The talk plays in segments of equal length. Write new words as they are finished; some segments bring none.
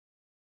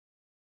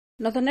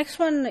Now the next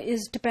one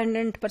is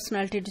dependent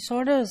personality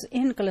disorders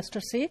in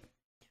cluster C,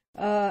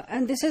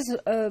 and this is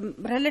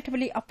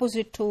relatively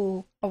opposite to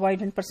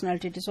avoidant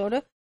personality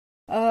disorder.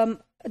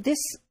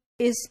 This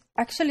is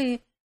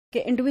actually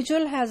the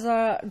individual has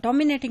a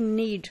dominating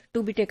need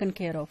to be taken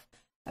care of.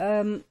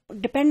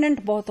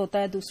 Dependent बहुत होता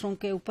है दूसरों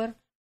के ऊपर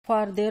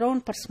for their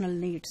own personal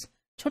needs.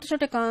 छोटे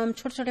छोटे काम,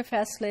 छोटे छोटे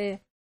फैसले,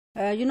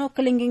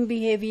 clinging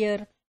behavior,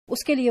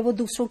 उसके लिए वो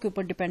दूसरों के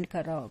ऊपर डिपेंड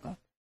कर रहा होगा.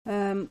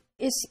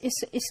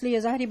 इसलिए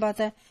जाहिर बात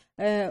है,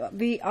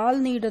 we all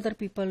need other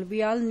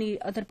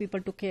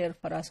people to care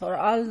for us, or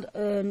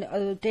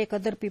all take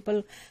other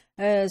people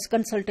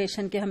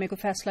consultation कि हमें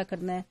कोई फैसला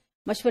करना है,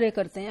 मशवरे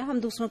करते हैं, हम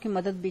दूसरों की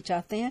मदद भी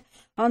चाहते हैं,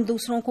 हम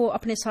दूसरों को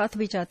अपने साथ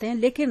भी चाहते हैं,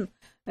 लेकिन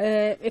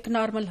एक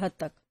नॉर्मल हद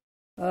तक.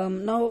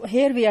 Now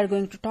here we are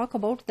going to talk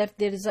about that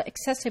there is an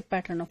excessive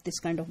pattern of this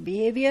kind of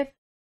behavior,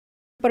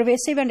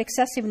 pervasive and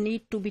excessive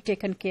need to be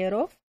taken care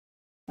of,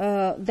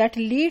 that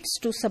leads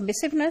to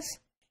submissiveness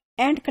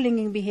and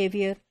clinging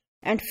behavior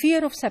and fear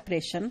of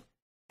separation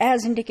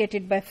as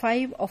indicated by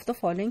 5 of the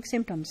following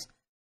symptoms.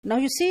 Now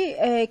you see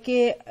कि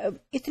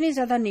इतनी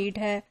ज़्यादा need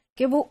है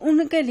कि वो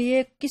उनके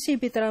लिए किसी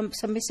भी तरह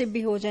सबमिसिव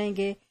भी हो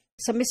जाएंगे,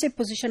 सबमिसिव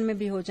पोजीशन में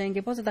भी हो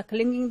जाएंगे, बहुत ज़्यादा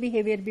क्लिंगिंग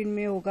बिहेवियर भी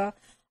इनमें होगा,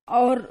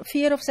 और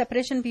फियर ऑफ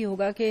सेपरेशन भी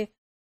होगा कि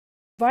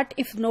what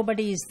if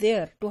nobody is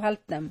there to help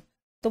them.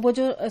 तो वो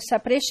जो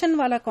सेपरेशन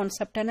वाला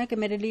कॉन्सेप्ट है ना कि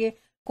मेरे लिए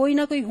कोई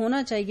ना कोई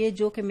होना चाहिए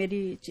जो कि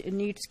मेरी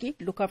नीड्स की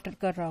लुक आफ्टर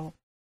कर रहा हो.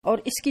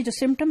 और इसकी जो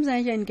सिम्टम्स हैं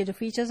या इनके जो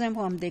फीचर्स हैं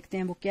वो हम देखते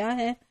हैं वो क्या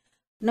है.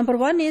 Number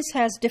 1 is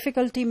has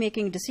difficulty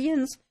making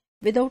decisions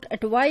without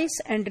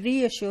advice and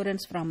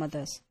reassurance from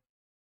others.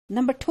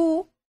 Number 2,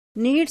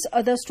 needs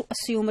others to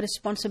assume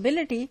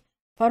responsibility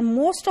for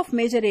most of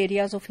major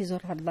areas of his or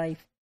her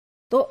life.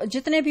 तो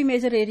जितने भी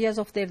major areas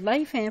of their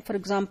life हैं, for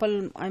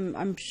example I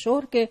am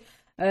sure के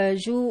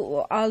you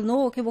all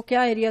know कि वो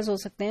क्या areas हो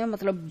सकते हैं.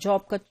 मतलब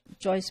जॉब का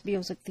चॉइस भी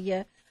हो सकती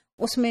है,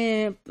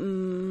 उसमें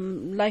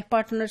लाइफ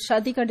पार्टनर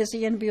शादी का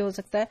डिसीजन भी हो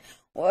सकता है,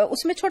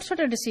 उसमें छोटे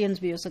छोटे डिसीजन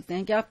भी हो सकते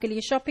हैं कि आपके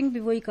लिए शॉपिंग भी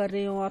वही कर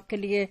रहे हो, आपके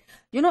लिए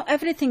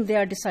everything they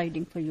are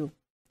deciding for you.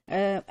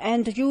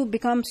 And you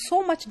become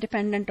so much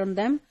dependent on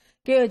them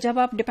कि जब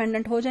आप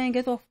डिपेंडेंट हो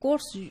जाएंगे तो ऑफ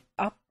कोर्स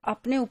आप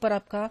अपने ऊपर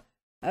आपका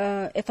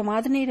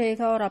एतमाद नहीं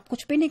रहेगा और आप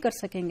कुछ भी नहीं कर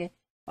सकेंगे,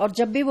 और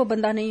जब भी वो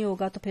बंदा नहीं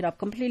होगा तो फिर आप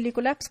कंप्लीटली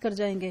कोलैप्स कर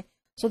जाएंगे.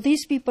 सो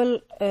दीज पीपल,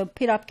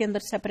 फिर आपके अंदर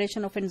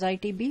सेपरेशन ऑफ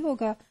एंजाइटी भी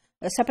होगा,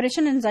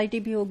 सेपरेशन एंजाइटी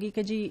भी होगी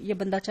कि जी ये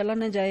बंदा चला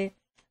न जाए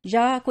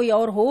या कोई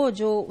और हो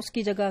जो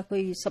उसकी जगह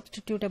कोई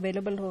सब्सटीट्यूट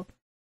अवेलेबल हो.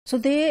 So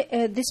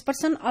this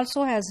person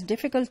also has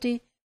difficulty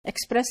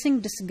expressing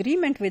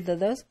disagreement with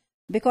others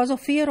because of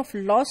fear of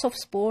loss of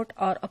support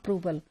or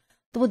approval.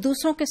 तो वो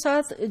दूसरों के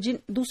साथ,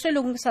 दूसरे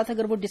लोगों के साथ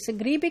अगर वो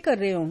डिसएग्री भी कर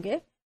रहे होंगे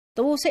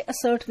तो वो उसे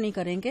असर्ट नहीं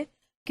करेंगे,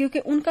 क्योंकि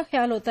उनका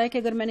ख्याल होता है कि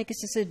अगर मैंने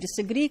किसी से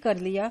डिसएग्री कर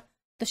लिया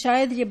तो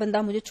शायद ये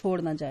बंदा मुझे छोड़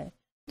ना जाए.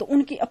 तो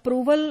उनकी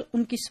अप्रूवल,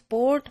 उनकी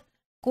सपोर्ट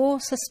को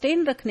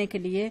सस्टेन रखने के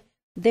लिए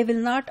they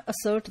will not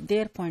assert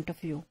their point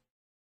of view.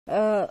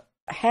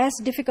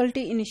 Has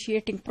difficulty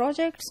initiating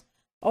projects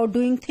और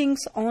डूइंग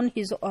थिंग्स ऑन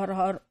हिज और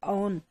हर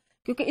ओन,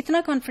 क्योंकि इतना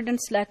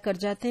कॉन्फिडेंस लैक कर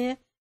जाते हैं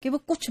कि वो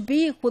कुछ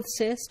भी खुद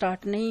से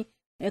स्टार्ट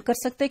नहीं कर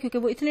सकते, क्योंकि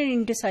वो इतने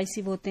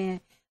इनडिसाइसिव होते हैं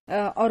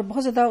और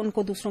बहुत ज़्यादा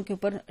उनको दूसरों के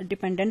ऊपर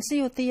डिपेंडेंसी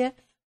होती है.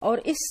 और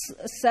इस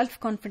सेल्फ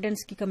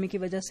कॉन्फिडेंस की कमी की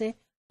वजह से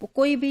वो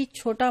कोई भी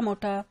छोटा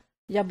मोटा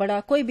या बड़ा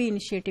कोई भी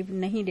इनिशिएटिव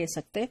नहीं ले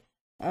सकते.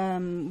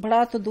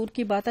 बड़ा तो दूर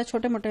की बात है,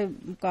 छोटे मोटे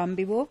काम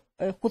भी वो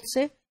खुद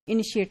से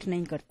इनिशिएट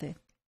नहीं करते.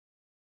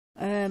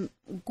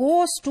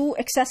 Goes to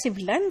excessive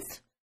length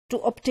to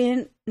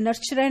obtain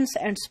nurturance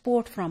and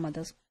support from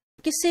others.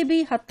 किसी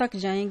भी हद तक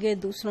जाएंगे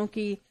दूसरों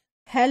की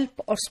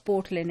हेल्प और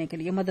सपोर्ट लेने के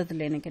लिए, मदद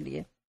लेने के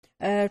लिए.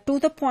 To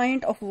the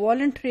point of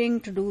volunteering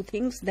to do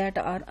things that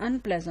are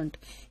unpleasant.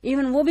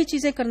 Even वो भी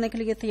चीजें करने के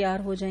लिए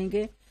तैयार हो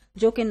जाएंगे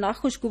जो कि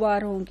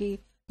नाखुशगवार होंगी,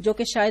 जो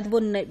कि शायद वो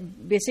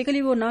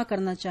बेसिकली वो ना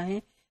करना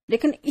चाहें,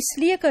 लेकिन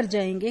इसलिए कर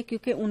जाएंगे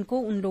क्योंकि उनको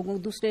उन लोगों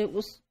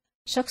उस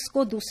शख्स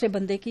को दूसरे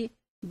बंदे की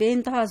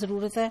बेइंतहा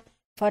जरूरत है.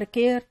 For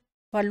care,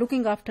 for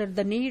looking after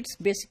the needs,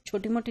 basic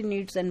छोटी मोटी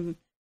needs and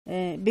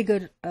bigger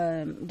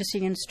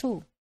decisions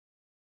too.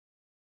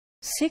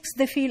 6,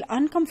 they feel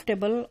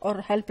uncomfortable or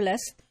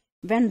helpless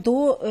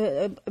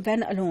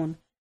when alone.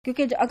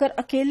 क्योंकि अगर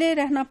अकेले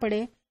रहना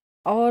पड़े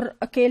और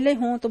अकेले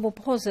हों तो वो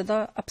बहुत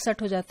ज़्यादा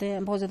अपसेट हो जाते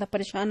हैं, बहुत ज़्यादा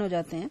परेशान हो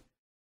जाते हैं.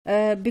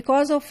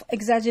 Because of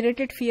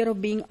exaggerated fear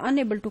of being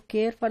unable to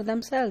care for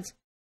themselves.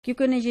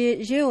 क्योंकि उन्हें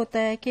ये होता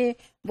है कि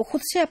वो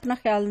खुद से अपना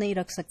ख्याल नहीं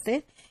रख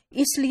सकते,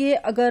 इसलिए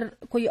अगर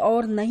कोई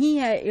और नहीं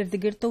है इर्द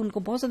गिर्द तो उनको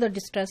बहुत ज्यादा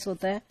डिस्ट्रेस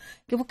होता है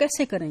कि वो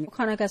कैसे करेंगे,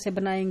 खाना कैसे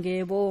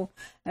बनाएंगे, वो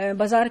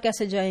बाजार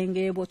कैसे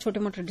जाएंगे, वो छोटे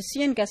मोटे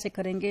डिसीजन कैसे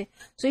करेंगे.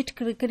 So it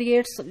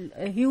creates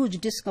huge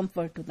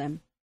discomfort to them.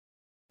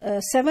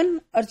 7,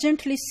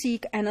 urgently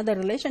seek another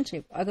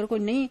relationship. अगर कोई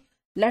नहीं,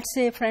 लेट्स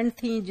से फ्रेंड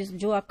थी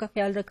जो आपका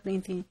ख्याल रख रही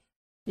थी,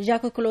 या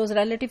कोई क्लोज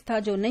रिलेटिव था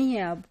जो नहीं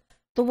है अब,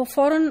 तो वो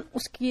फौरन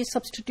उसकी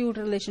सब्स्टिट्यूट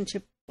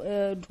रिलेशनशिप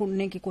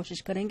ढूंढने की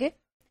कोशिश करेंगे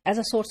as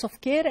a source of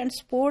care and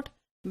support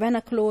when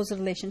a close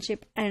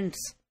relationship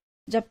ends.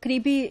 جب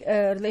قریبی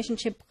ریلیشن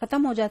شپ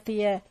ختم ہو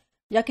جاتی ہے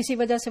یا کسی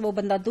وجہ سے وہ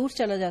بندہ دور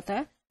چلا جاتا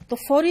ہے تو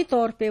فوری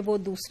طور پہ وہ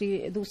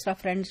دوسرا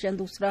فرینڈ یا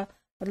دوسرا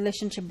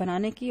ریلیشن شپ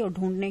بنانے کی اور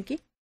ڈھونڈنے کی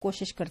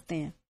کوشش کرتے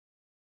ہیں.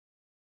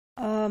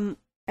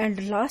 And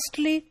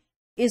lastly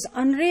is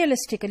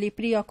unrealistically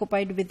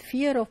preoccupied with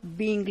fear of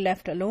being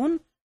left alone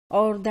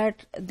or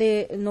that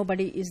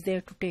nobody is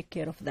there to take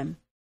care of them.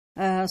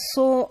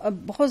 So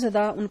بہت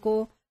زیادہ ان کو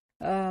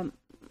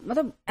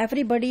مطلب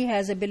everybody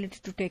has ability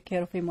to take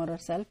care of him or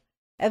herself.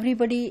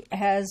 Everybody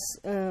has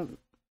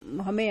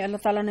ہمیں اللہ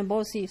تعالیٰ نے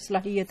بہت سی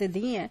صلاحیتیں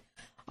دی ہیں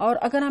اور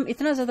اگر ہم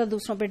اتنا زیادہ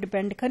دوسروں پہ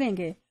ڈپینڈ کریں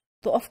گے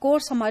تو آف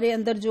کورس ہمارے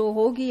اندر جو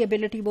ہوگی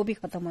ایبلٹی وہ بھی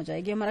ختم ہو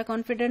جائے گی, ہمارا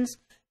کانفیڈینس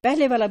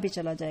پہلے والا بھی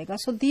چلا جائے گا.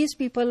 So these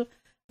people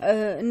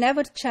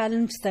never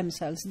challenge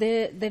themselves,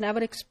 they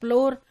never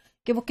explore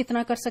کہ وہ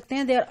کتنا کر سکتے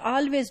ہیں. they are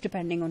always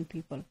depending on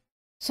people,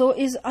 so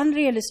is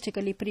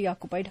unrealistically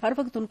preoccupied. ہر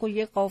وقت ان کو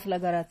یہ خوف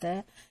لگا رہتا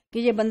ہے کہ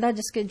یہ بندہ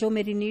جو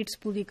میری نیڈس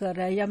پوری کر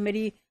رہا ہے یا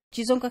میری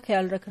چیزوں کا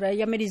خیال رکھ رہا ہے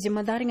یا میری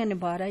ذمہ داریاں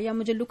نبھا رہا ہے یا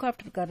مجھے لک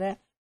آفٹر کر رہا ہے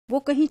وہ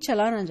کہیں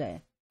چلا نہ جائے,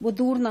 وہ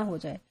دور نہ ہو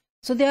جائے.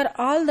 so they are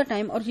all the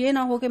time, اور یہ نہ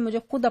ہو کہ مجھے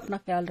خود اپنا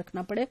خیال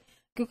رکھنا پڑے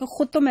کیونکہ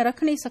خود تو میں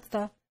رکھ نہیں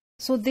سکتا.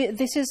 so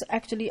this is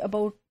actually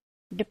about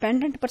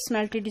dependent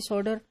personality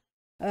disorder.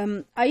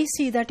 I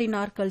see that in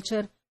our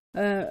culture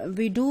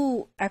we do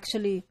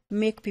actually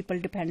make people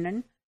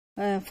dependent.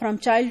 From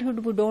childhood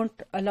we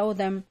don't allow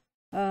them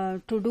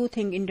to do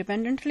things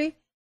independently,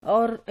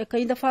 اور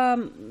کئی دفعہ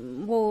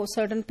وہ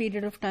certain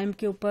period of time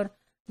کے اوپر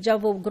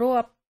جب وہ grow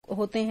up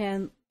ہوتے ہیں,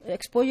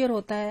 exposure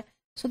ہوتا ہے,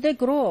 so they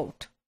grow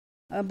out.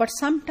 But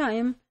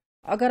sometime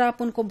اگر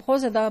آپ ان کو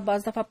بہت زیادہ,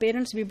 بعض دفعہ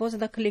پیرنٹس بھی بہت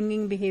زیادہ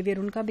clinging behavior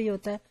ان کا بھی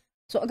ہوتا ہے,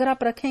 سو اگر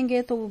آپ رکھیں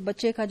گے تو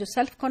بچے کا جو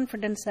سیلف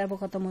کانفیڈینس ہے وہ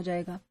ختم ہو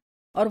جائے گا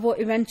اور وہ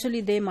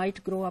eventually they might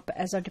grow up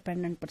as a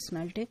dependent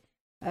personality,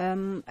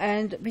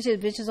 and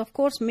which is of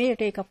course may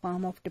take a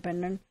form of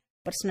dependent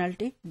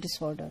personality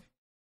disorder.